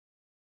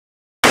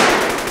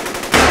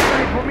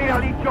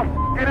I'll eat your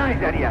f***ing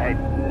eyes out of your head.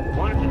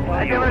 Wanted to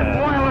tell you, you're as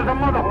loyal as a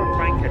mother. Poor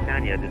Frank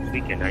Catania this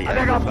weekend. I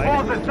think I'll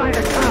fall the side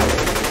of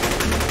town.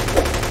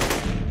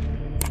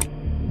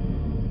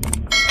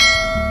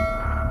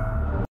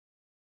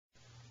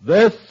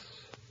 This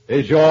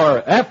is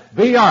your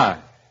FBI.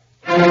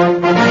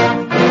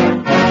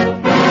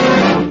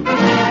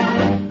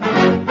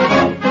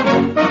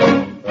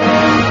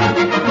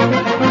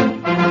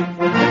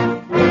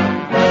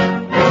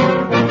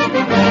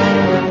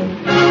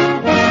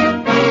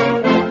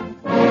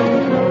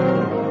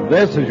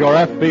 This is your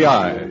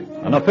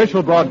FBI, an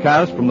official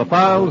broadcast from the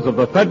files of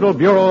the Federal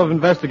Bureau of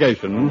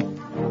Investigation,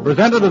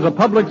 presented as a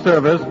public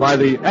service by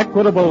the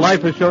Equitable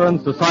Life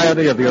Assurance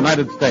Society of the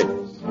United States.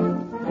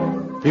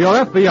 To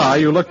your FBI,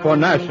 you look for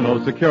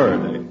national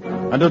security,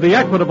 and to the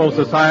Equitable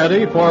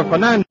Society for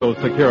financial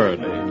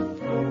security.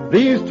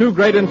 These two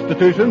great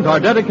institutions are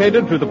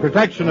dedicated to the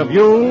protection of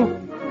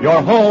you,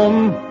 your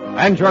home,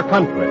 and your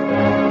country.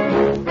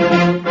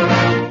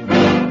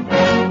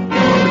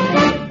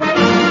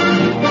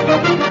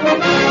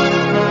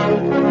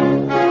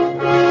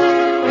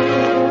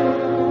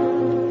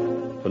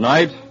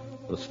 Tonight,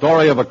 the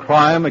story of a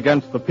crime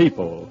against the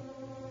people,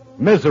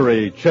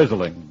 misery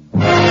chiseling.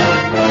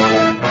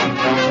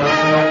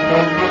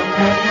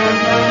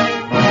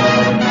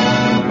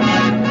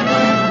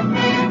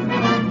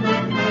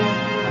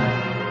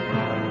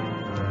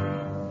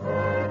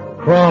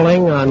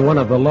 Crawling on one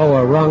of the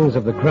lower rungs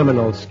of the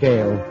criminal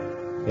scale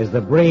is the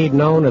breed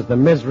known as the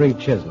misery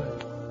chiseler.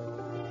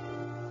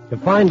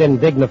 Defined in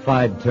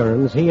dignified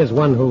terms, he is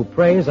one who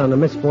preys on the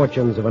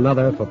misfortunes of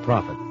another for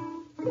profit.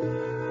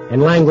 In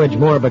language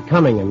more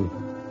becoming him,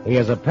 he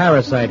is a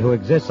parasite who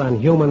exists on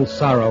human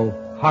sorrow,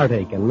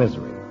 heartache, and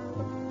misery.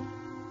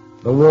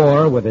 The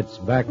war, with its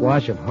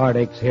backwash of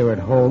heartaches here at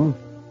home,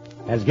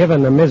 has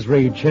given the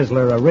misery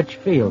chiseler a rich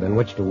field in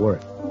which to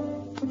work.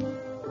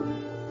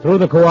 Through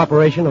the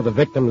cooperation of the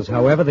victims,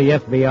 however, the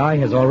FBI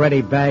has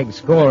already bagged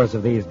scores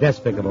of these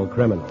despicable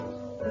criminals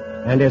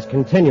and is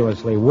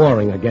continuously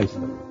warring against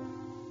them.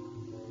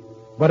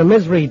 But a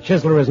misery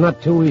chiseler is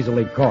not too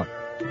easily caught,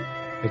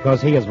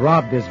 because he has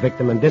robbed his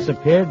victim and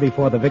disappeared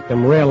before the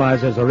victim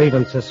realizes or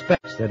even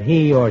suspects that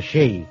he or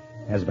she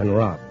has been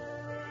robbed.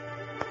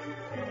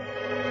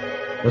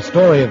 The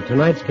story of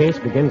tonight's case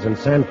begins in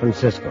San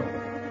Francisco,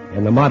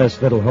 in the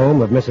modest little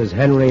home of Mrs.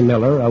 Henry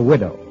Miller, a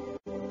widow,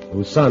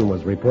 whose son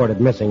was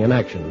reported missing in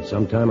action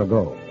some time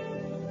ago.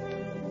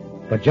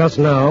 But just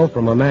now,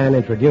 from a man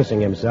introducing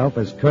himself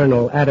as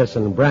Colonel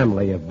Addison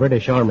Bramley of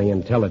British Army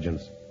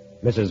Intelligence,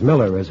 Mrs.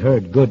 Miller has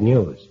heard good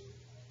news.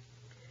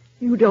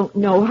 You don't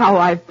know how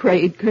I've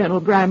prayed, Colonel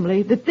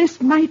Bramley, that this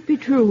might be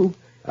true.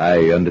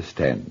 I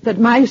understand. That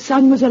my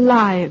son was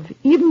alive,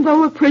 even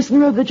though a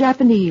prisoner of the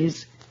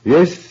Japanese.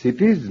 Yes,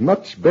 it is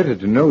much better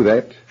to know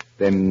that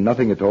than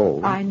nothing at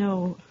all. I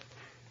know.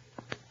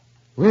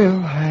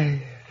 Well,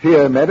 I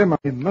fear, madam,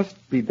 I must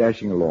be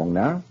dashing along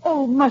now.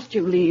 Oh, must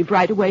you leave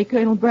right away,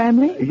 Colonel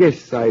Bramley?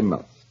 Yes, I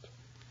must.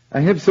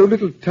 I have so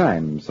little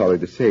time, sorry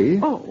to say.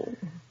 Oh.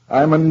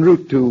 I'm en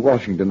route to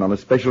Washington on a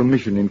special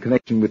mission in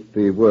connection with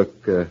the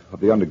work of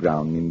the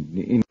underground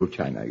in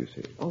Indochina, you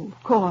see. Oh,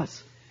 of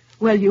course.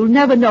 Well, you'll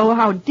never know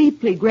how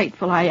deeply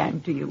grateful I am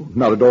to you.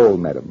 Not at all,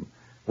 madam.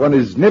 One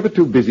is never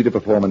too busy to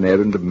perform an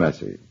errand of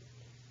mercy.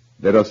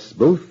 Let us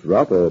both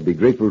rather be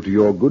grateful to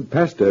your good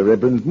pastor,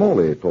 Reverend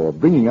Morley, for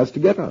bringing us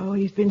together. Oh,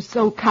 he's been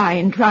so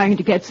kind trying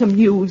to get some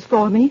news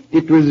for me.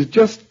 It was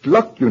just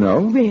luck, you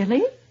know.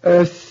 Really?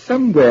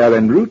 Somewhere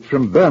en route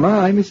from Burma,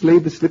 I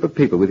mislaid the slip of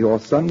paper with your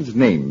son's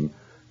name.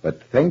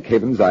 But thank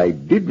heavens I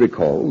did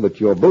recall that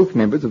you're both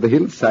members of the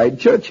Hillside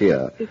Church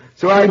here.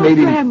 So I made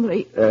it...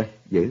 Bramley.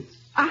 Yes?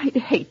 I'd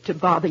hate to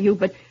bother you,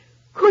 but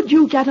could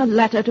you get a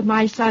letter to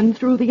my son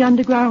through the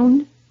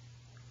underground?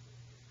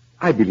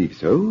 I believe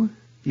so,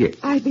 yes.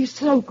 I'd be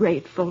so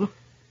grateful.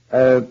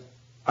 I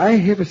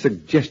have a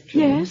suggestion.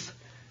 Yes?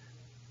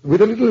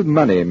 With a little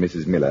money,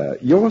 Mrs. Miller,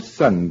 your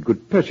son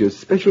could purchase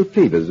special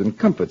favors and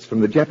comforts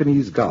from the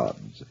Japanese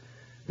guards.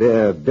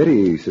 They're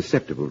very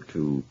susceptible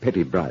to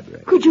petty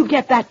bribery. Could you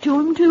get that to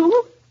him,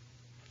 too?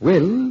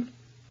 Well,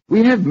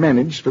 we have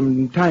managed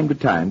from time to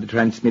time to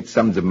transmit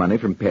sums of money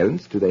from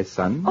parents to their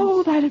sons.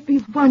 Oh, that'd be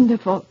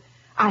wonderful.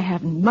 I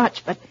haven't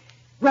much, but,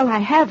 well, I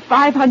have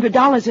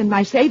 $500 in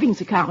my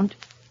savings account.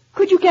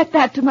 Could you get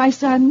that to my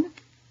son?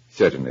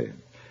 Certainly.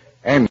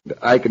 And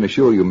I can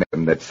assure you,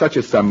 madam, that such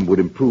a sum would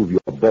improve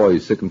your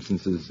boy's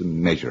circumstances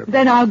immeasurably.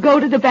 Then I'll go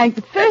to the bank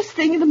the first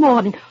thing in the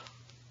morning.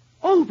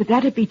 Oh, but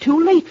that'd be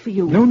too late for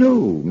you. No,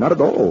 not at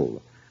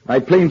all.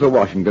 My plane for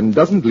Washington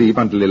doesn't leave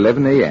until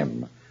 11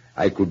 a.m.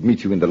 I could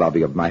meet you in the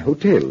lobby of my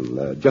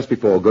hotel just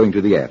before going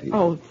to the area.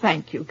 Oh,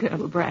 thank you,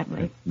 Colonel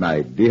Bramley.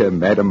 My dear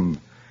madam,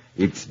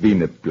 it's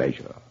been a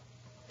pleasure.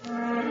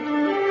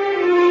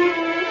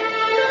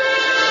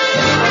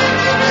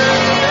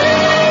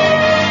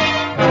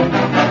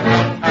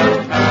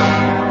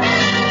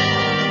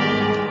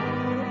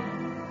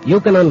 You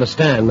can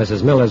understand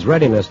Mrs. Miller's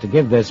readiness to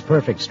give this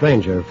perfect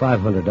stranger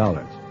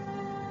 $500.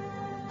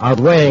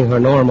 Outweighing her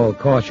normal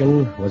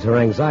caution was her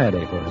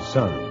anxiety for his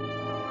son.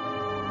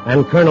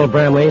 And Colonel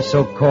Bramley's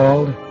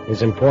so-called,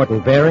 his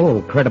important bearing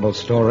and credible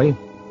story,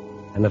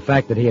 and the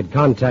fact that he had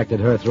contacted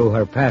her through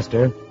her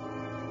pastor,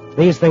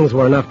 these things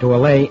were enough to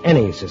allay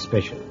any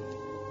suspicion.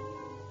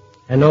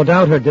 And no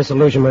doubt her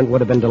disillusionment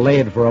would have been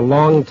delayed for a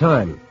long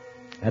time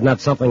had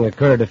not something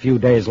occurred a few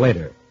days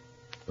later,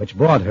 which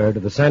brought her to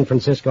the San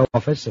Francisco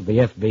office of the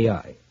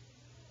FBI.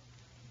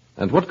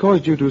 And what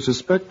caused you to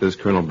suspect this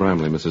Colonel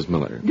Bramley, Mrs.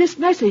 Miller? This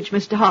message,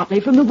 Mr. Hartley,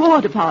 from the War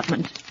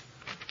Department.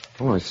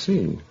 Oh, I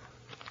see.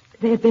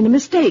 There had been a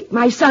mistake.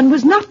 My son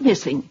was not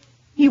missing.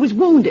 He was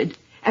wounded,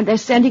 and they're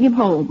sending him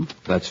home.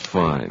 That's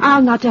fine.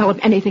 I'll not tell him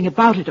anything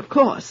about it, of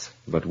course.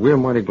 But we're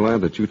mighty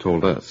glad that you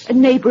told us. A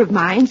neighbor of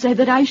mine said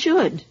that I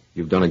should.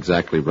 You've done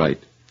exactly right.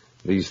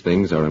 These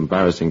things are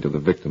embarrassing to the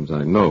victims,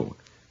 I know.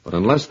 But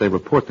unless they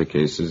report the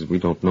cases, we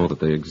don't know that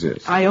they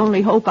exist. I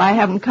only hope I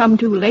haven't come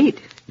too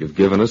late. You've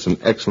given us an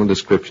excellent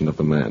description of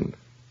the man,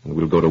 and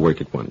we'll go to work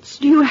at once.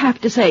 Do you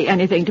have to say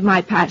anything to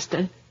my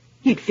pastor?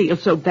 He'd feel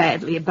so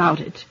badly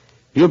about it.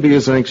 He'll be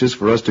as anxious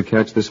for us to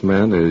catch this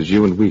man as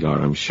you and we are,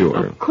 I'm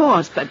sure. Of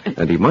course, but...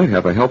 And he might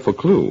have a helpful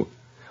clue.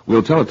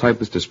 We'll teletype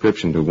this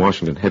description to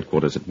Washington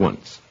headquarters at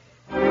once.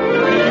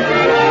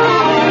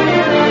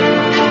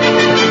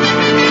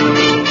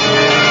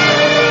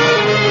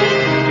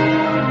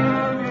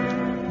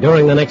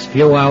 During the next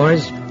few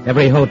hours,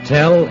 every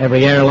hotel,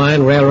 every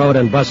airline, railroad,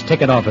 and bus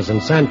ticket office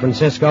in San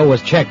Francisco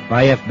was checked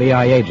by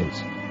FBI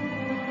agents.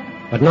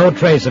 But no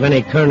trace of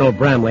any Colonel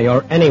Bramley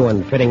or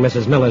anyone fitting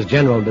Mrs. Miller's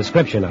general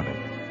description of him.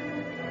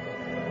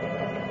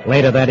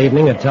 Later that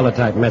evening, a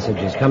teletype message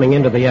is coming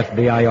into the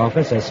FBI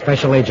office as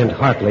Special Agent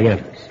Hartley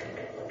enters.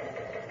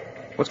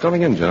 What's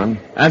coming in, John?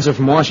 Answer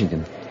from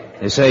Washington.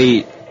 They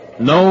say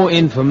no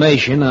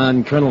information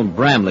on Colonel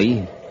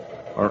Bramley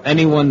or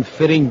anyone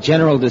fitting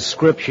general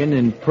description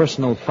in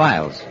personal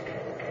files.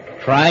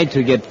 Tried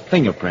to get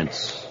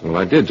fingerprints. Well,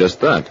 I did just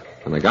that,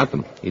 and I got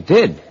them. You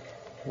did?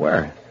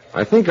 Where?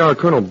 I think our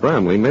Colonel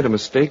Bramley made a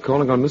mistake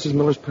calling on Mrs.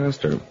 Miller's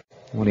pastor.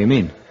 What do you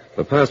mean?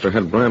 The pastor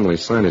had Bramley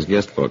sign his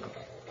guest book.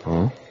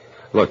 Oh?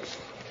 Look.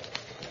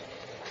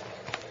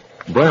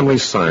 Bramley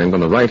signed on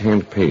the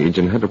right-hand page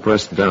and had to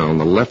press down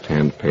the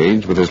left-hand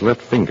page with his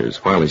left fingers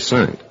while he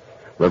signed.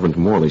 Reverend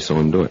Morley saw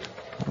him do it.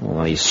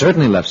 Well, he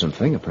certainly left some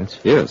fingerprints.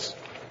 Yes.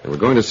 They were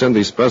going to send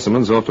these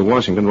specimens off to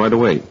Washington right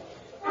away.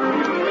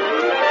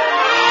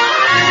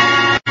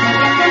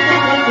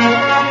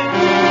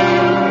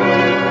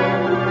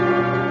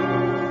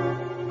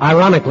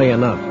 Ironically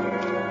enough,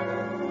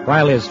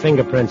 while his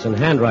fingerprints and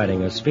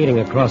handwriting are speeding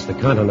across the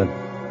continent,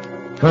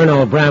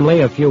 Colonel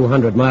Bramley, a few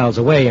hundred miles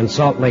away in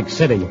Salt Lake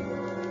City,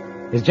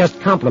 is just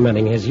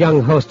complimenting his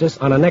young hostess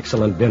on an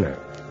excellent dinner.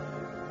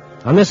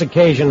 On this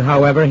occasion,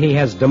 however, he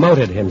has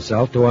demoted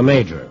himself to a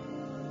Major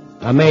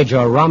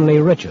Romney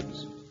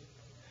Richards.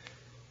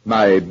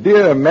 My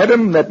dear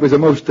madam, that was a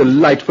most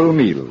delightful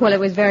meal. Well, it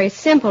was very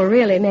simple,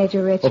 really,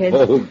 Major Richards.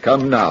 Oh,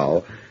 come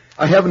now.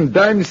 I haven't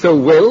dined so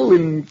well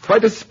in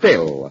quite a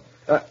spell.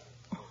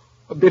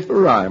 A bit of a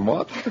rhyme,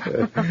 what?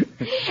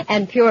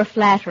 And pure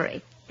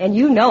flattery. And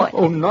you know it.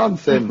 Oh,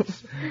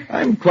 nonsense.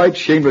 I'm quite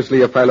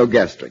shamelessly a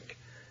philogastric,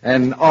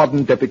 an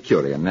ardent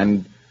Epicurean,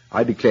 and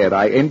I declare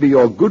I envy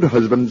your good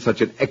husband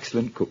such an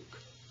excellent cook.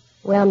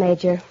 Well,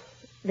 Major,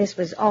 this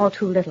was all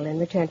too little in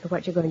return for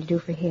what you're going to do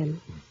for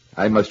him.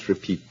 I must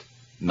repeat,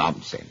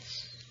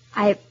 nonsense.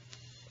 I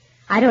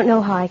don't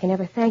know how I can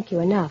ever thank you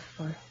enough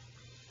for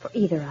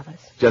either of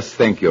us. Just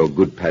thank your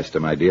good pastor,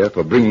 my dear,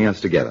 for bringing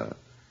us together.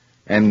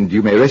 And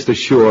you may rest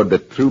assured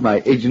that through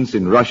my agents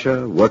in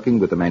Russia, working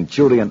with the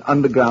Manchurian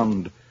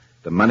underground,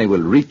 the money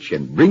will reach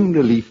and bring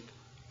relief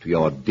to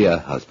your dear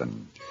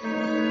husband.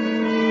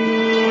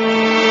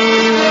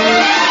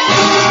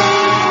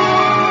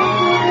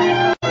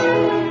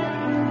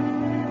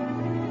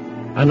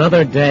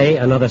 Another day,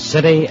 another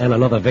city, and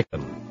another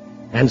victim,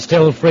 and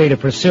still free to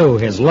pursue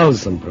his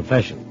loathsome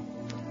profession.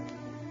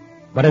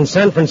 But in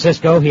San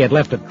Francisco, he had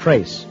left a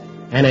trace,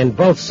 and in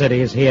both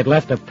cities, he had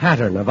left a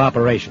pattern of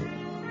operation.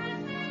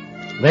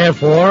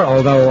 Therefore,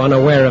 although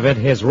unaware of it,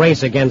 his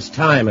race against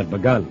time had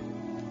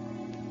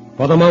begun.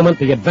 For the moment,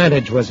 the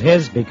advantage was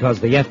his because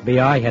the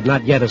FBI had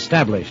not yet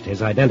established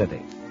his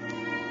identity.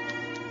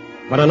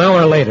 But an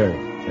hour later,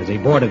 as he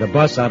boarded a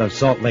bus out of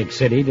Salt Lake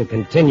City to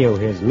continue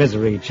his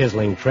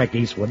misery-chiseling trek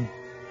eastward,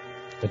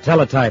 the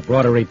teletype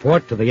brought a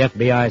report to the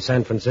FBI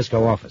San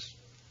Francisco office.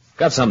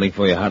 Got something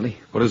for you, Hartley.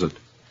 What is it?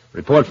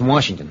 Report from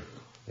Washington.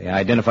 They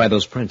identified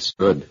those prints.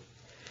 Good.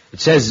 It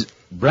says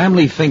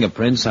Bramley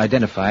fingerprints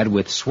identified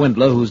with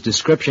swindler whose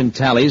description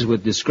tallies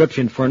with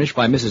description furnished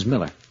by Mrs.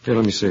 Miller. Here,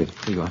 let me see. Here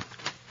you go.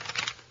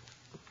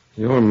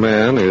 Your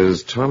man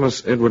is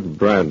Thomas Edward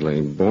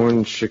Bradley,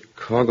 born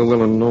Chicago,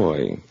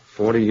 Illinois,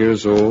 40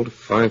 years old,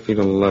 5 feet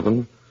 11,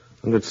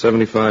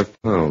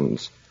 175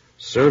 pounds.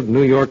 Served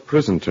New York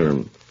prison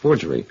term,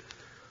 forgery.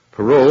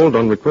 Paroled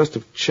on request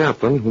of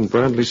chaplain whom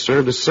Bradley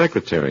served as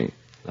secretary.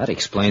 That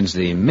explains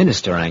the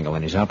minister angle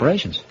in his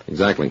operations.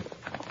 Exactly.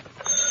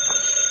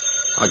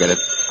 I'll get it.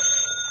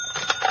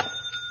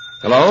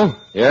 Hello?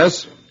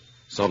 Yes?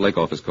 Salt Lake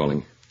office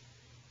calling.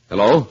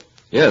 Hello?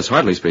 Yes,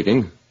 Hartley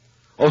speaking.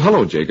 Oh,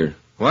 hello, Jager.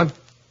 What?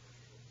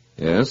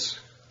 Yes.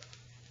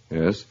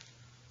 Yes.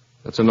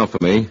 That's enough for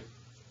me.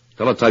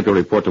 Teletype your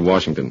report to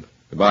Washington.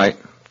 Goodbye.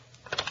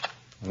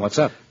 What's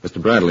up?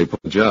 Mr. Bradley put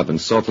a job in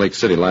Salt Lake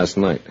City last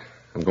night.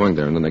 I'm going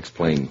there in the next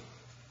plane.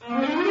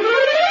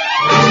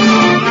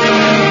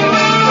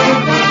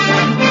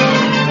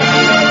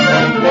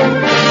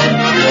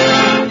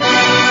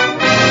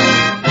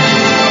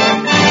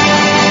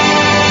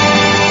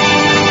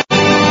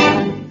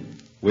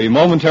 We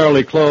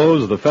momentarily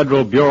close the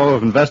Federal Bureau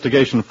of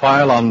Investigation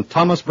file on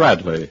Thomas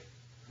Bradley,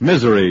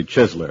 Misery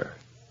Chiseler.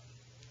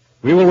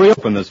 We will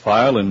reopen this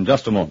file in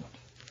just a moment.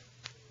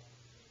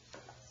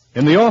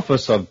 In the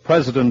office of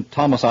President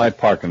Thomas I.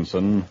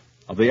 Parkinson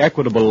of the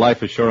Equitable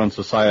Life Assurance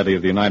Society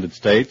of the United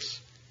States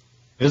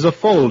is a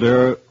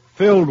folder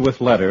filled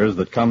with letters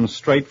that come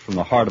straight from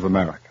the heart of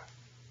America.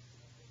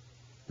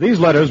 These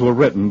letters were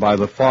written by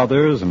the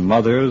fathers and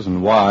mothers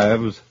and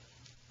wives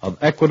of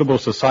Equitable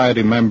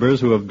Society members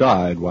who have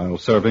died while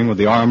serving with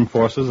the armed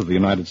forces of the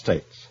United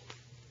States.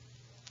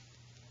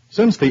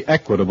 Since the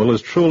Equitable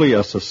is truly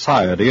a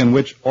society in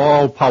which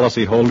all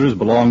policyholders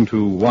belong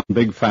to one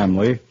big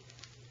family,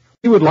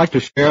 we would like to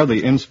share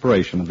the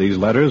inspiration of these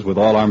letters with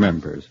all our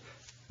members.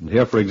 And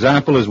here, for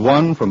example, is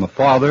one from a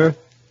father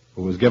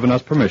who has given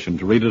us permission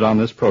to read it on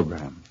this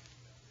program.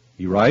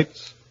 He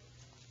writes,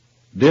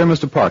 Dear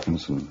Mr.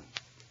 Parkinson,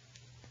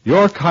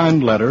 your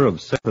kind letter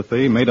of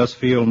sympathy made us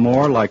feel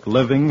more like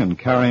living and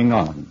carrying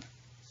on.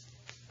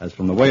 As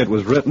from the way it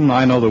was written,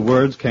 I know the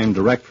words came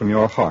direct from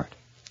your heart.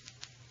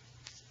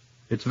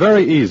 It's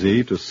very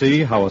easy to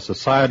see how a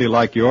society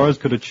like yours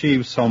could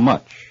achieve so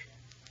much.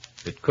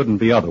 It couldn't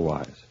be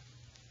otherwise.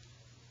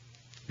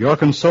 Your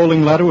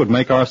consoling letter would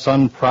make our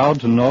son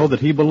proud to know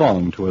that he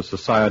belonged to a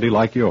society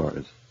like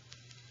yours.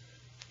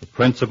 The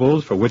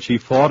principles for which he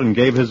fought and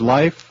gave his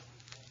life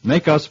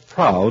make us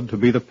proud to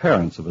be the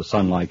parents of a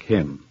son like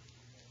him.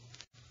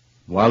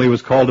 While he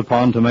was called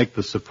upon to make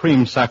the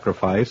supreme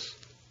sacrifice,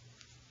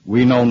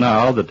 we know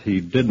now that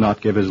he did not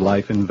give his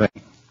life in vain.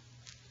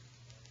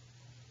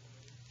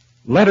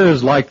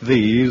 Letters like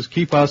these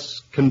keep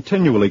us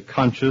continually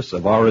conscious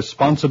of our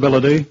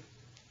responsibility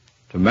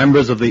to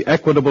members of the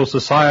Equitable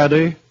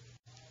Society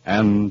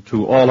and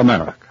to all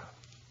America.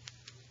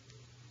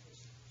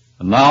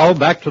 And now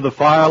back to the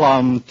file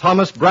on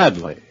Thomas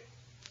Bradley,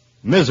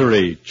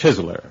 Misery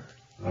Chiseler.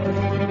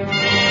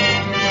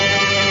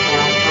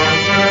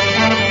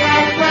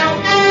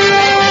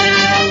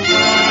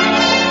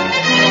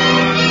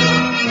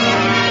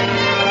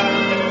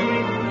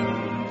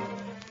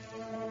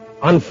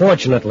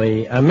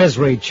 Unfortunately, a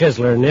misery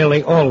chiseler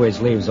nearly always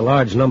leaves a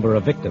large number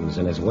of victims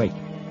in his wake.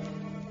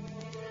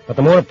 But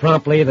the more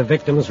promptly the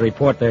victims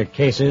report their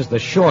cases, the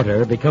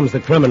shorter becomes the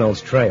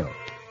criminal's trail.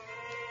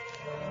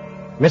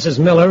 Mrs.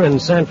 Miller in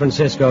San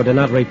Francisco did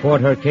not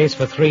report her case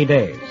for 3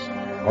 days,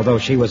 although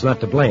she was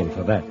not to blame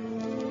for that.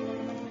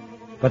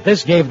 But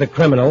this gave the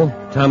criminal,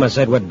 Thomas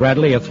Edward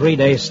Bradley, a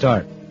 3-day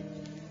start.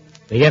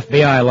 The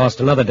FBI lost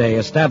another day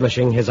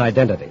establishing his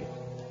identity.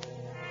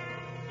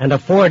 And a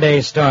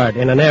 4-day start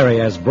in an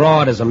area as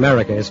broad as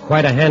America is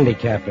quite a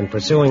handicap in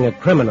pursuing a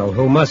criminal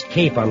who must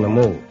keep on the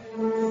move.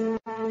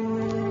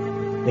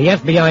 The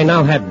FBI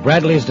now had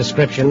Bradley's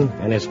description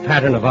and his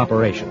pattern of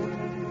operation.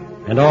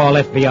 And all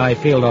FBI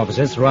field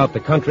offices throughout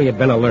the country had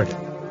been alerted.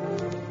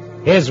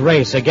 His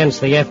race against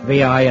the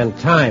FBI and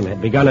time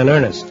had begun in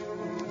earnest,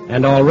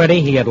 and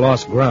already he had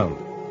lost ground.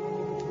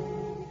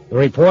 The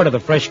report of the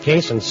fresh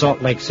case in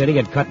Salt Lake City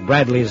had cut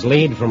Bradley's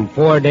lead from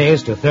 4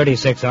 days to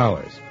 36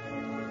 hours.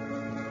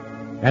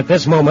 At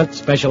this moment,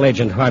 Special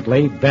Agent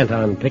Hartley, bent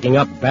on picking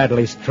up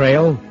Bradley's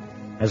trail,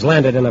 has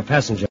landed in a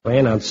passenger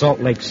plane on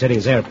Salt Lake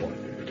City's airport.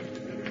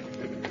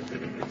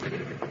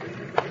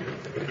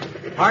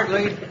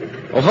 Hartley,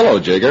 Oh, hello,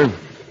 Jager.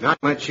 not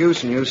much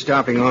use in you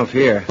stopping off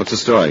here. What's the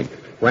story?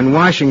 When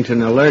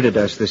Washington alerted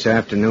us this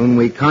afternoon,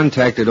 we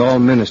contacted all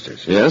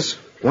ministers. Yes?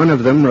 One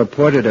of them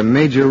reported a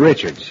Major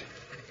Richards.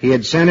 He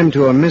had sent him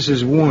to a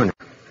Mrs. Warner.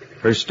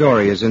 Her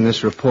story is in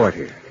this report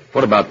here.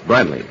 What about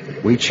Bradley?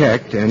 We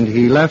checked, and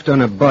he left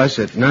on a bus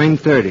at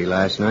 9:30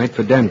 last night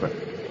for Denver.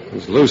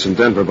 He's loose in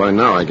Denver by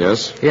now, I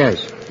guess.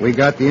 Yes, we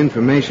got the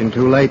information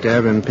too late to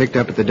have him picked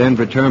up at the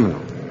Denver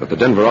terminal. But the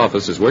Denver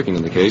office is working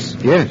in the case.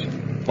 Yes,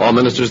 All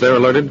ministers there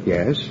alerted?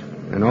 yes,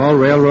 and all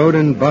railroad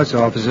and bus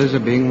offices are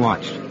being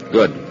watched.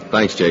 Good.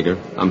 Thanks, Jager.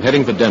 I'm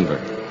heading for Denver.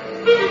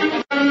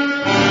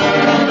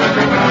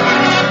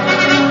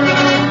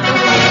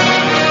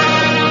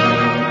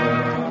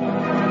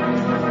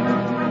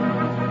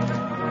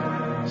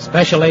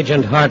 Special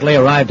Agent Hartley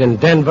arrived in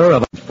Denver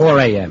about 4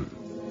 a.m.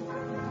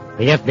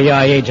 The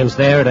FBI agents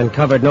there had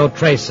uncovered no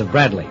trace of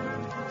Bradley.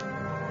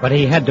 But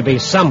he had to be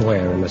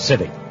somewhere in the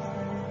city.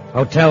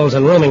 Hotels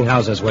and rooming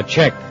houses were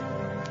checked.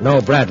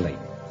 No Bradley.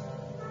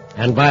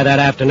 And by that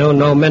afternoon,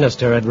 no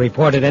minister had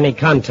reported any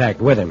contact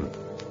with him.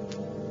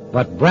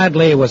 But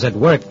Bradley was at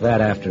work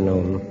that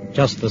afternoon,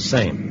 just the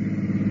same.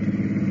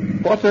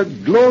 What a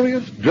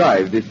glorious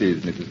drive this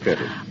is, Mrs.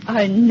 Curtis.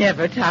 I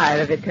never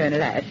tire of it,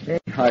 Colonel Ashley.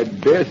 I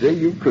dare say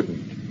you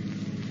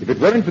couldn't. If it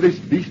weren't for this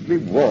beastly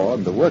war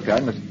and the work I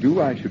must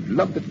do, I should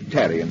love to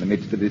tarry in the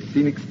midst of this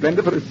scenic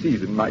splendor for a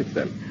season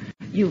myself.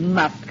 You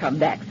must come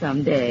back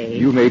someday.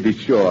 You may be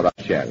sure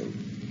I shall.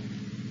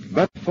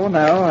 But for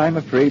now, I'm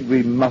afraid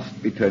we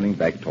must be turning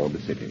back toward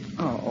the city.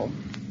 Oh.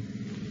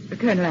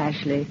 Colonel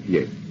Ashley.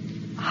 Yes.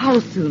 How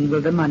soon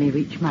will the money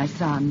reach my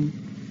son?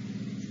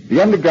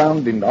 The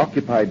underground in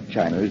occupied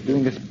China is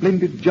doing a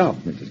splendid job,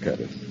 Mrs.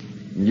 Curtis.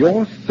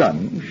 Your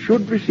son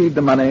should receive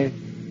the money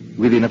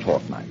within a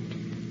fortnight.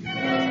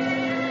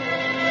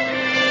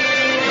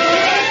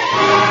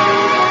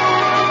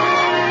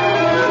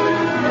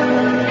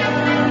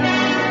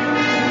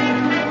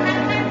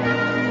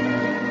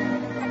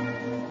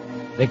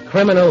 The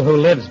criminal who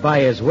lives by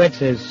his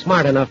wits is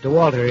smart enough to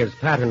alter his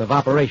pattern of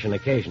operation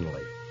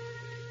occasionally.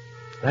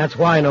 That's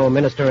why no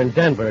minister in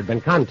Denver had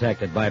been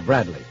contacted by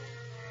Bradley.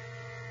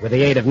 With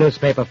the aid of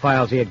newspaper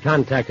files, he had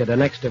contacted a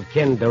next of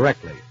kin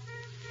directly.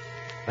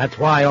 That's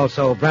why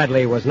also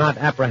Bradley was not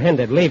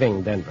apprehended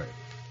leaving Denver.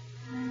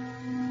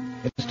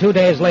 It was 2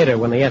 days later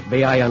when the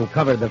FBI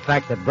uncovered the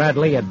fact that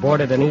Bradley had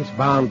boarded an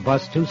eastbound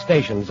bus 2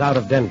 stations out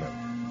of Denver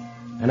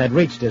and had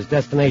reached his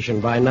destination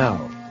by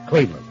now,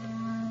 Cleveland.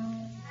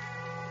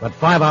 But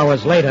 5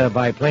 hours later,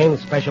 by plane,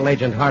 Special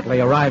Agent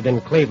Hartley arrived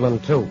in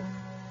Cleveland, too.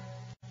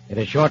 It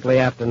is shortly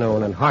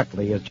afternoon, and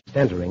Hartley is just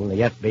entering the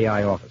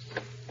FBI office.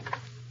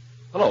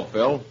 Hello,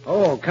 Phil.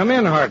 Oh, come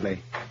in,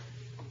 Hartley.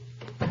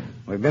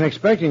 We've been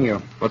expecting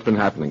you. What's been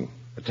happening?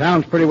 The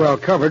town's pretty well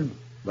covered,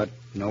 but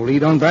no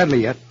lead on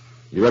Bradley yet.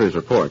 You read his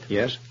report?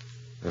 Yes.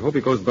 I hope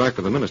he goes back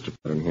to the minister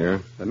in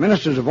here. The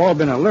ministers have all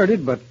been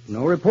alerted, but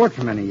no report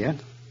from any yet.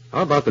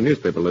 How about the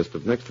newspaper list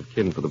of next of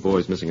kin for the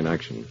boys missing in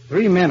action?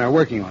 3 men are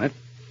working on it,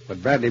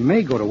 but Bradley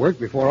may go to work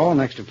before all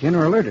next of kin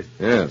are alerted.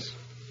 Yes.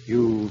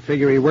 You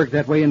figure he worked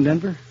that way in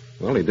Denver?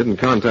 Well, he didn't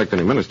contact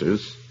any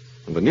ministers,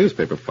 and the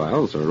newspaper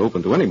files are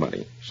open to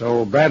anybody.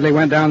 So Bradley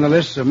went down the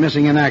list of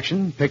missing in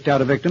action, picked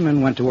out a victim,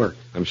 and went to work.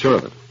 I'm sure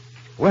of it.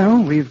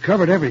 Well, we've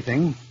covered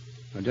everything.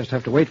 We'll just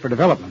have to wait for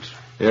developments.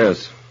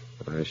 Yes,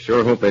 but I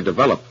sure hope they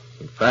develop,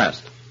 and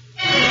fast.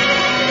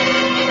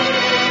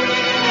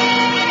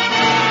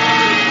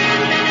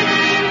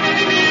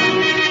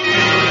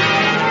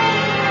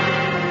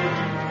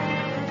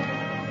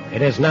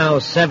 It is now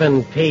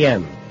 7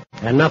 p.m.,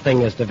 and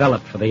nothing is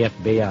developed for the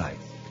FBI.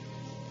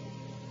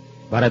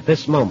 But at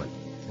this moment,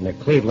 in a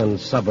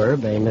Cleveland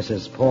suburb, a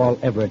Mrs. Paul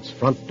Everett's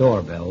front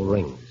doorbell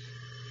rings.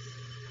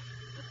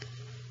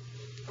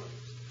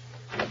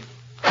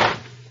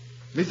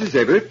 Mrs.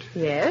 Everett?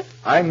 Yes?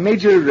 I'm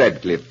Major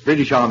Radcliffe,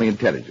 British Army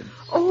Intelligence.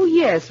 Oh,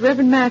 yes.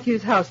 Reverend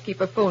Matthews'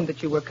 housekeeper phoned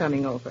that you were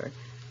coming over.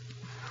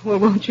 Well,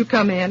 won't you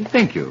come in?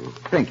 Thank you.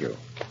 Thank you.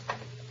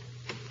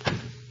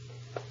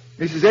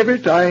 Mrs.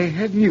 Everett, I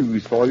have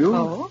news for you.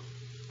 Oh?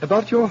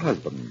 About your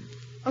husband.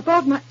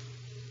 About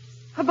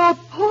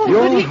Paul.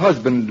 Your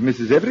husband,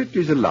 Mrs. Everett,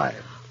 is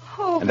alive.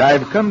 Oh. And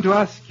I've come to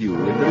ask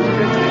you if there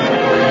is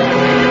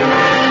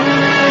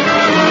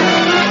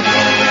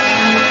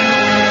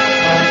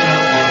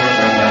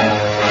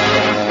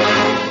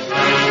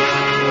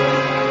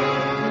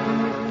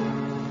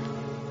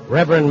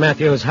Reverend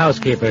Matthews'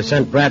 housekeeper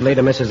sent Bradley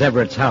to Mrs.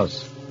 Everett's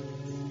house.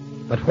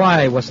 But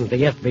why wasn't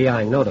the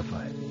FBI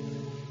notified?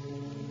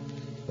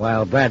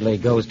 While Bradley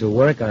goes to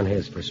work on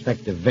his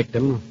prospective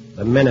victim,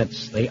 the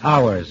minutes, the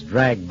hours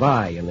drag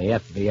by in the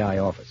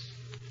FBI office.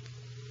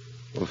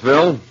 Well,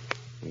 Phil,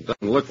 it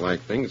doesn't look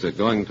like things are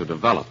going to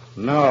develop.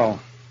 No.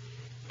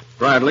 If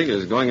Bradley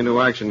is going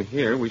into action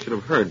here, we should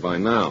have heard by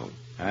now.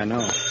 I know.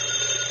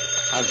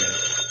 I'll get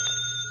it.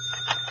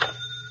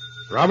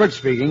 Robert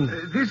speaking.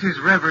 This is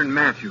Reverend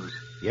Matthews.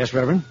 Yes,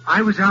 Reverend?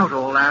 I was out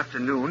all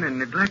afternoon and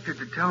neglected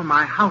to tell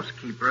my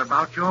housekeeper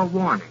about your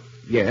warning.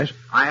 Yes.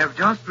 I have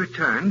just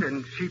returned,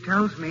 and she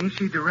tells me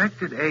she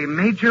directed a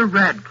Major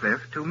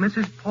Radcliffe to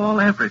Mrs.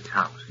 Paul Everett's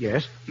house.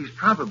 Yes. He's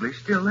probably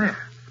still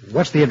there.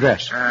 What's the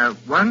address?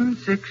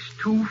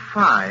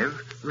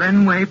 1625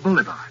 Lenway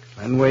Boulevard.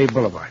 Lenway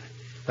Boulevard.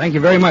 Thank you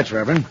very much,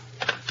 Reverend.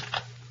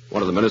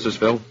 One of the ministers,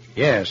 Phil?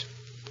 Yes.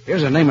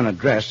 Here's a name and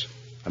address.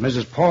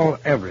 Mrs. Paul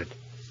Everett.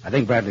 I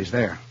think Bradley's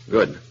there.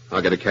 Good.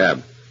 I'll get a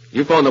cab.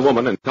 You phone the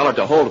woman and tell her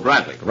to hold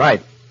Bradley.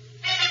 Right.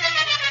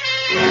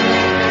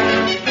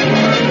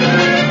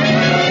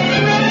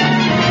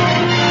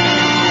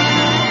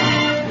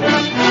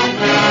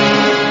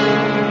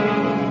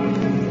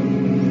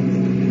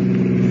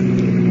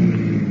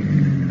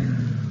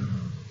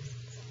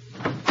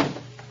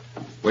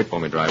 Wait for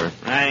me, driver.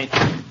 Right.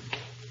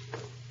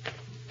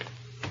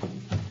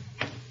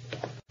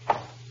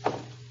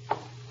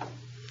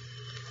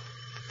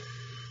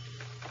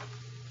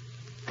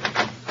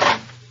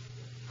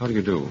 How do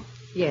you do?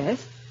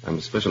 Yes? I'm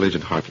Special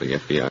Agent Hartley,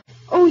 FBI.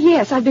 Oh,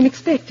 yes, I've been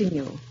expecting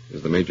you.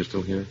 Is the major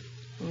still here?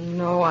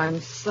 No,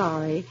 I'm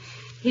sorry.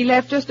 He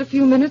left just a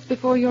few minutes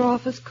before your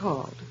office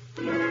called.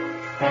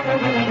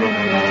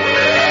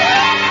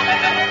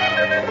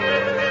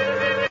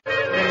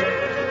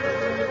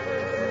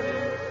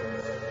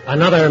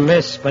 Another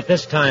miss, but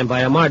this time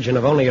by a margin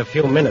of only a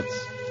few minutes.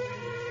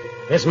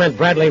 This meant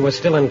Bradley was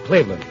still in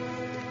Cleveland.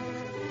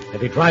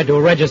 If he tried to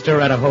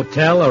register at a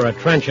hotel or a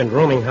trenchant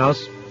rooming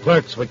house,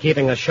 clerks were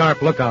keeping a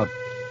sharp lookout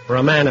for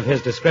a man of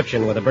his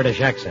description with a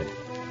British accent.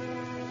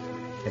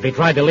 If he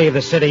tried to leave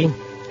the city,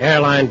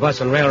 airline,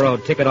 bus, and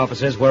railroad ticket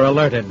offices were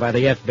alerted by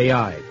the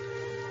FBI,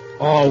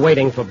 all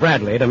waiting for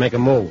Bradley to make a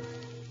move.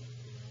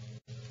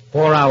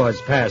 4 hours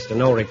passed and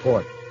no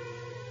report.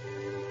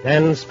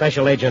 Then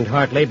Special Agent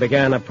Hartley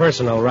began a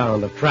personal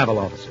round of travel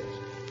officers.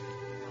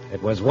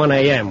 It was 1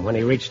 a.m. when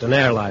he reached an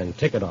airline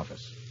ticket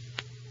office.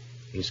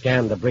 He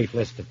scanned the brief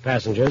list of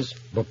passengers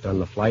booked on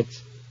the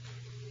flights,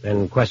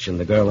 then questioned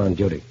the girl on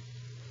duty.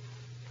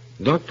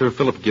 Dr.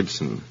 Philip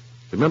Gibson.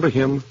 Remember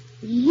him?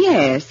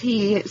 Yes,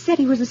 he said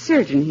he was a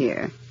surgeon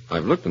here.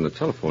 I've looked in the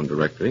telephone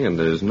directory, and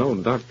there's no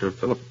Dr.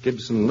 Philip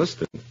Gibson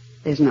listed.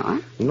 There's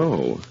not?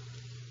 No.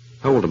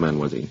 How old a man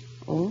was he?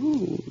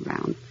 Oh,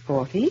 around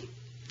 40.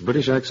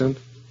 British accent?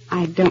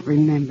 I don't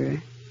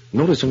remember.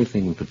 Notice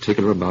anything in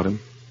particular about him?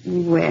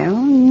 Well,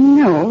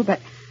 no, but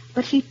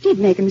he did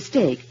make a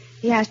mistake.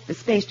 He asked for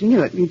space to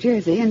Newark, New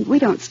Jersey, and we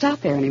don't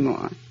stop there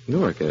anymore.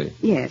 Newark, eh?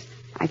 Yes.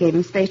 I gave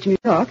him space to New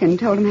York and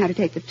told him how to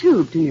take the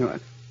tube to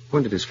Newark.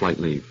 When did his flight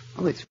leave?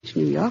 Oh, it's reached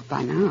New York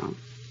by now.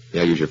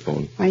 Yeah, use your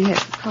phone. Why,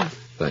 yes, of course.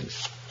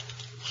 Thanks.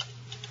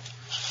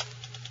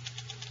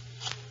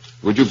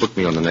 Would you book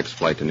me on the next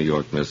flight to New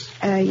York, miss?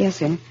 Yes,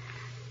 sir.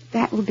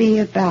 That will be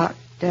about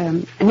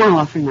an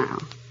hour from now.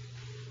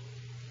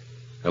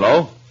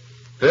 Hello?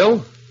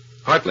 Phil?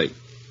 Hartley.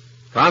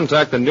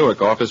 Contact the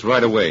Newark office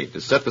right away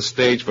to set the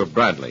stage for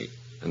Bradley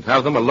and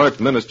have them alert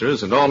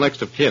ministers and all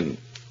next of kin.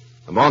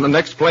 I'm on the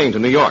next plane to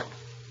New York.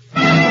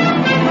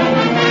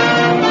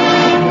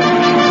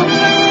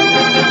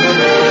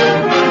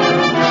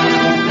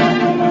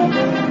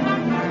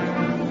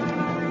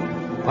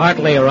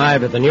 Hartley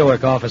arrived at the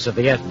Newark office of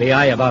the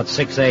FBI about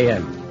 6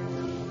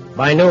 a.m.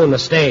 By noon, the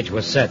stage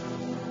was set.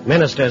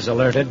 Ministers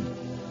alerted.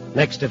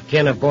 Next of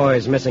kin of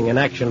boys missing in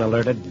action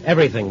alerted.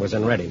 Everything was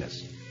in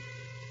readiness.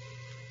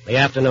 The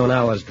afternoon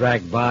hours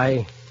dragged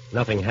by.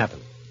 Nothing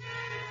happened.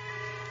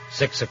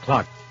 6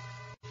 o'clock.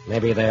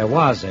 Maybe there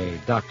was a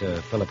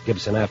Dr. Philip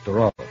Gibson after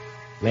all.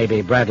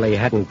 Maybe Bradley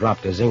hadn't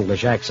dropped his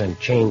English accent,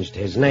 changed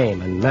his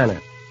name and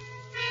manner.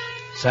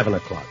 7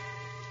 o'clock.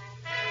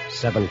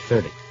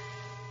 7:30.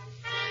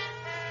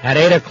 At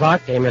 8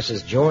 o'clock, a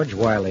Mrs. George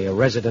Wiley, a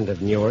resident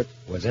of Newark,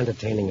 was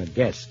entertaining a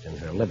guest in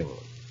her living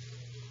room.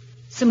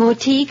 Some more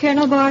tea,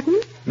 Colonel Barton?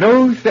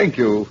 No, thank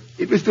you.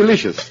 It was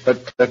delicious,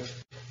 but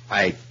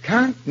I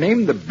can't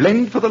name the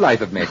blend for the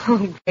life of me.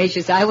 Oh,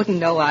 gracious, I wouldn't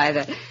know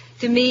either.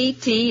 To me,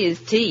 tea is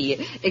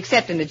tea,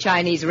 except in a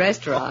Chinese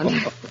restaurant.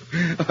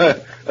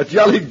 A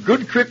jolly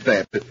good quip,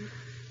 that.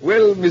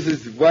 Well,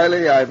 Mrs.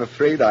 Wiley, I'm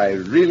afraid I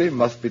really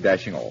must be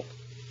dashing off.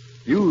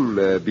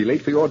 You'll be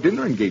late for your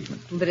dinner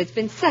engagement. But it's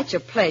been such a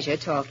pleasure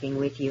talking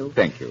with you.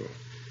 Thank you.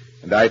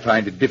 And I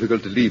find it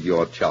difficult to leave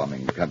your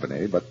charming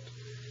company, but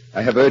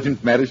I have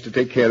urgent matters to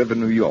take care of in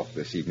New York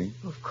this evening.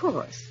 Of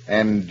course.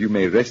 And you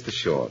may rest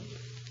assured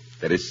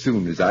that as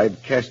soon as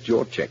I've cashed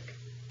your check,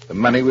 the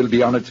money will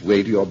be on its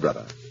way to your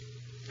brother.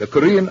 The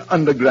Korean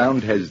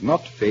underground has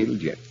not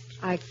failed yet.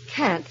 I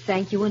can't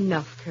thank you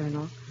enough,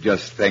 Colonel.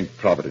 Just thank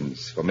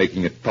Providence for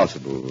making it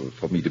possible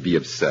for me to be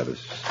of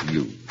service to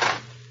you.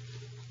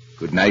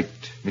 Good night,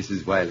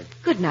 Mrs. Wiley.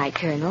 Good night,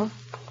 Colonel.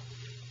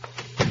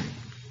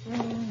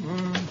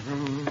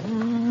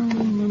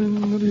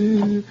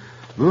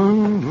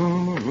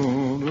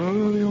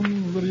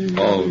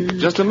 Oh,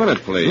 just a minute,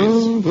 please.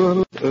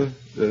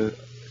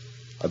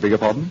 I beg your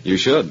pardon? You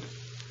should.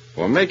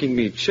 For making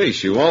me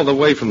chase you all the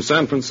way from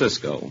San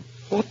Francisco.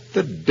 What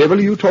the devil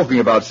are you talking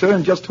about, sir,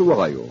 and just who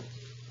are you?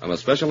 I'm a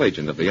special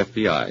agent of the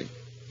FBI.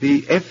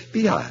 The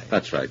FBI?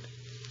 That's right.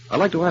 I'd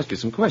like to ask you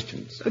some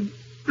questions.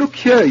 Look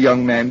here,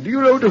 young man. Do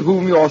you know to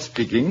whom you're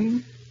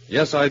speaking?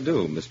 Yes, I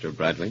do, Mr.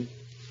 Bradley.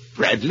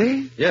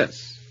 Bradley?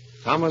 Yes.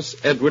 Thomas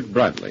Edward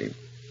Bradley.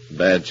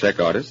 Bad check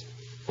artist,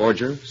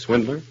 forger,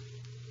 swindler,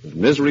 and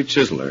misery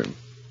chiseler.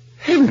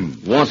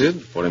 Heavens!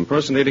 Wanted for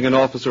impersonating an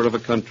officer of a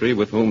country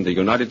with whom the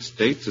United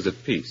States is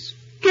at peace.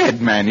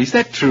 Gad, man, is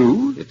that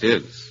true? It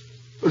is.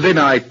 Then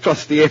I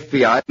trust the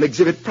FBI will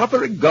exhibit proper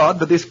regard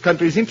for this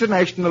country's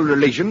international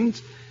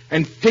relations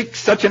and take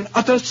such an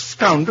utter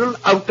scoundrel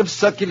out of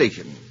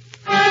circulation.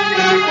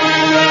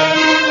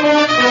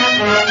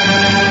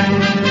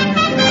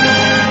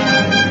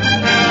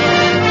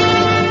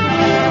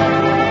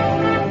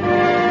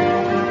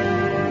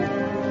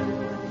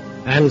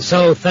 And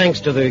so, thanks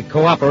to the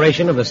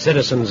cooperation of the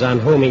citizens on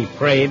whom he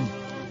preyed,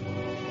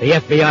 the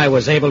FBI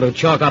was able to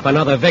chalk up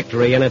another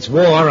victory in its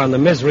war on the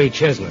misery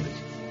chiselers.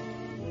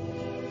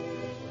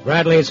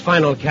 Bradley's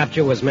final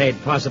capture was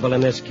made possible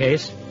in this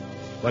case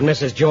when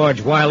Mrs.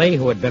 George Wiley,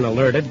 who had been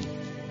alerted,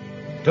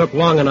 took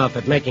long enough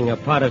at making a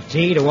pot of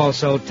tea to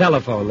also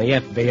telephone the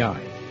FBI.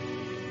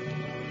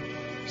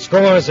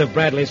 Scores of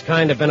Bradley's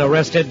kind have been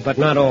arrested, but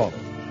not all.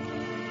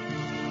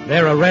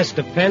 Their arrest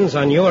depends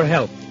on your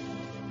help.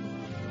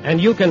 And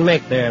you can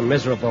make their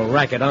miserable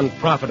racket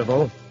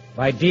unprofitable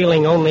by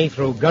dealing only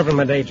through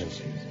government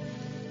agencies.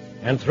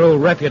 and through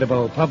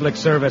reputable public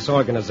service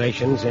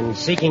organizations in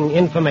seeking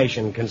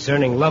information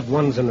concerning loved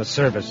ones in the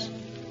service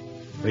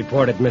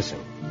reported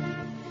missing.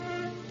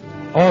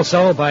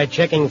 Also by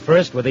checking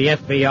first with the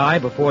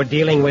FBI before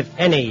dealing with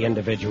any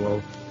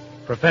individual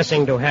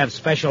professing to have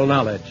special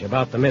knowledge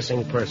about the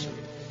missing person.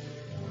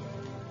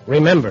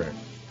 Remember,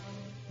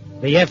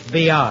 the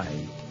FBI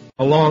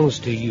belongs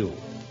to you.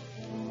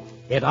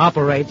 It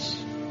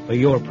operates for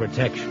your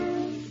protection.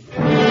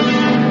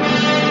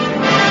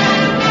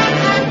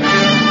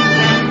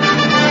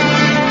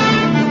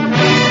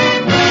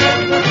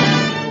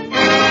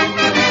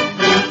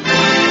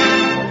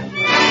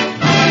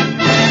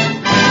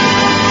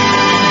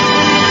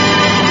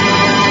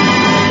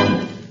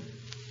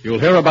 You'll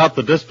hear about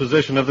the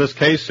disposition of this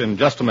case in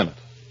just a minute.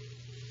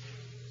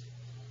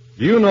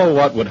 Do you know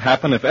what would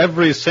happen if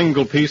every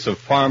single piece of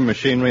farm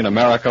machinery in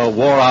America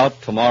wore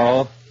out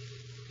tomorrow?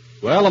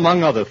 Well,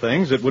 among other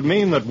things, it would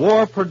mean that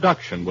war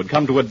production would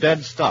come to a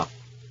dead stop.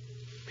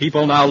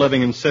 People now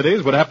living in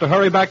cities would have to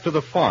hurry back to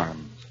the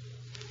farms.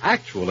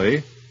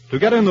 Actually, to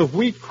get in the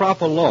wheat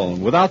crop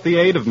alone without the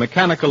aid of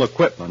mechanical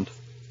equipment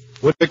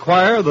would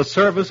require the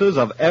services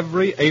of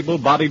every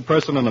able-bodied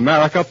person in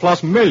America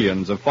plus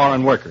millions of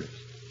foreign workers.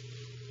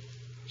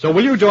 So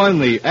will you join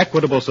the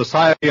Equitable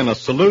Society in a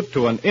salute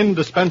to an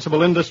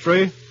indispensable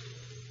industry?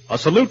 A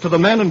salute to the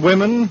men and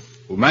women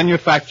who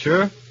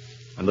manufacture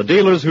and the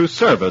dealers who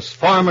service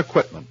farm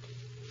equipment,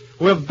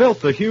 who have built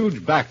the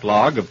huge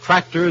backlog of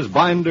tractors,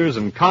 binders,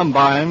 and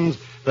combines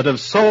that have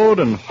sowed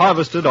and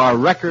harvested our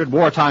record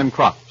wartime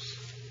crops.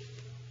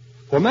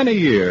 For many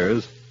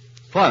years,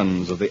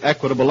 funds of the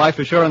Equitable Life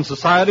Assurance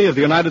Society of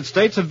the United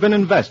States have been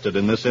invested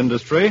in this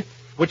industry,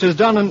 which has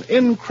done an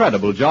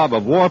incredible job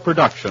of war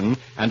production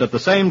and at the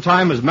same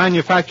time has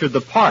manufactured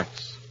the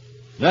parts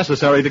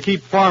necessary to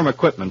keep farm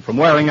equipment from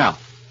wearing out.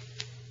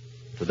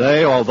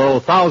 Today, although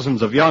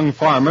thousands of young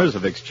farmers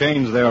have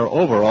exchanged their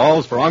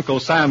overalls for Uncle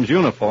Sam's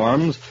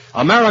uniforms,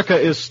 America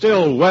is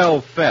still well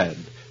fed,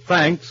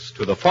 thanks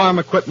to the farm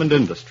equipment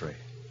industry.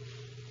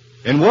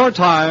 In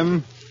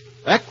wartime,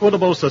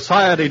 Equitable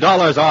Society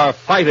dollars are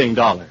fighting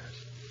dollars,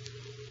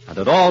 and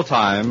at all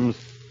times,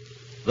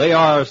 they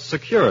are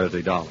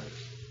security dollars.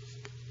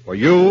 For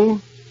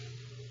you,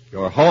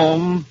 your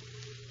home,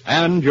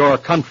 and your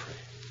country.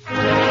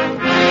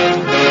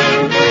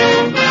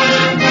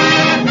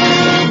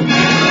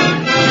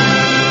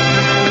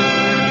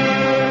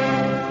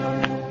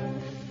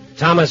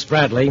 Thomas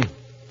Bradley,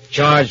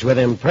 charged with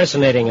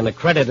impersonating an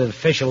accredited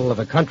official of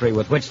a country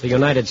with which the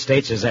United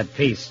States is at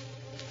peace,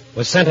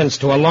 was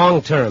sentenced to a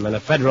long term in a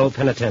federal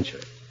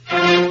penitentiary.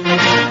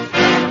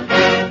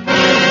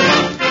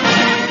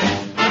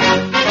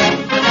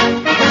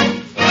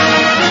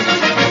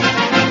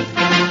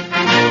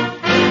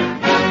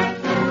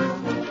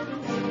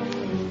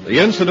 The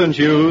incidents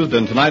used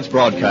in tonight's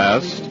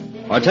broadcast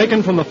are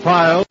taken from the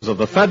files of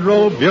the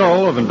Federal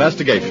Bureau of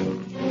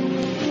Investigation.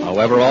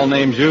 However, all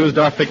names used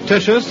are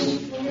fictitious,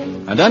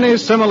 and any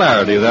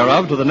similarity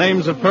thereof to the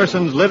names of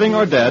persons living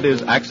or dead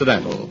is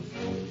accidental.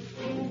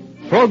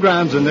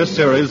 Programs in this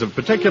series of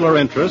particular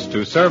interest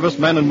to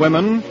servicemen and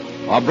women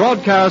are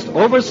broadcast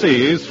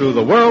overseas through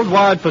the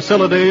worldwide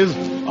facilities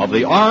of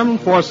the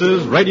Armed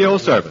Forces Radio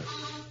Service.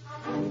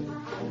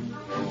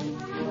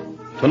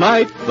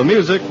 Tonight, the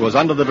music was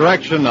under the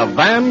direction of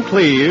Van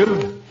Cleve,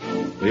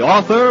 the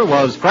author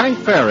was Frank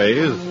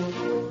Ferries,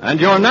 and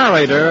your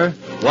narrator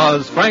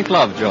was Frank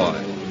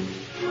Lovejoy.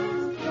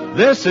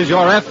 This is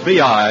Your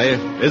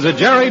FBI is a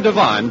Jerry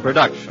Devine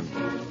production.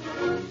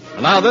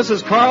 And now this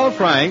is Carl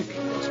Frank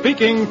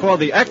speaking for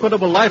the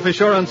Equitable Life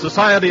Assurance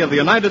Society of the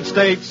United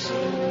States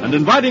and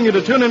inviting you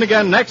to tune in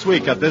again next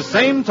week at this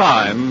same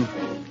time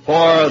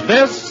for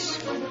This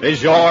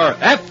is Your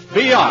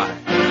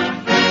FBI.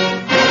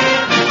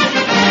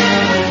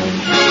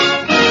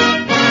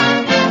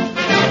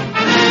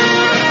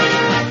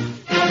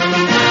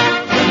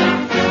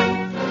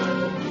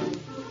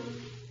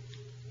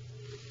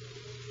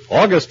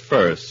 August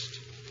 1st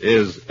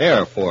is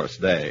Air Force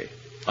Day,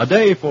 a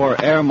day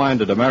for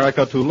air-minded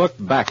America to look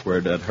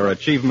backward at her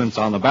achievements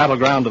on the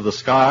battleground of the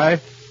sky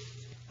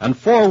and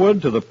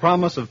forward to the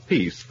promise of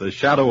peace, the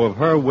shadow of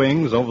her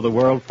wings over the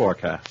world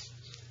forecasts.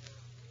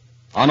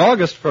 On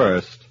August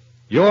 1st,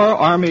 your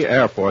Army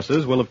Air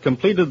Forces will have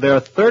completed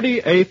their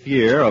 38th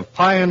year of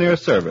pioneer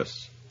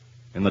service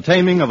in the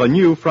taming of a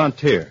new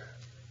frontier.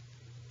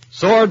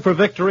 Sword for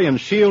victory and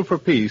shield for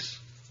peace,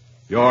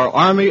 your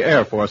Army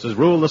Air Forces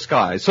rule the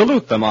skies.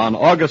 Salute them on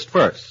August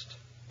 1st,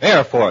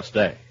 Air Force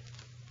Day.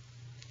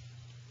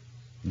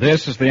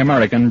 This is the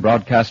American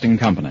Broadcasting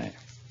Company.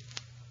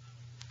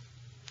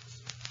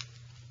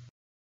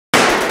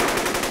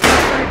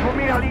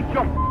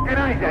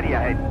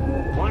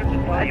 Wanted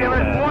to tell you,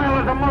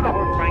 as a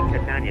mother. Frank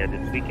Catania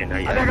this weekend.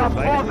 I got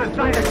balls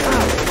inside the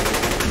car.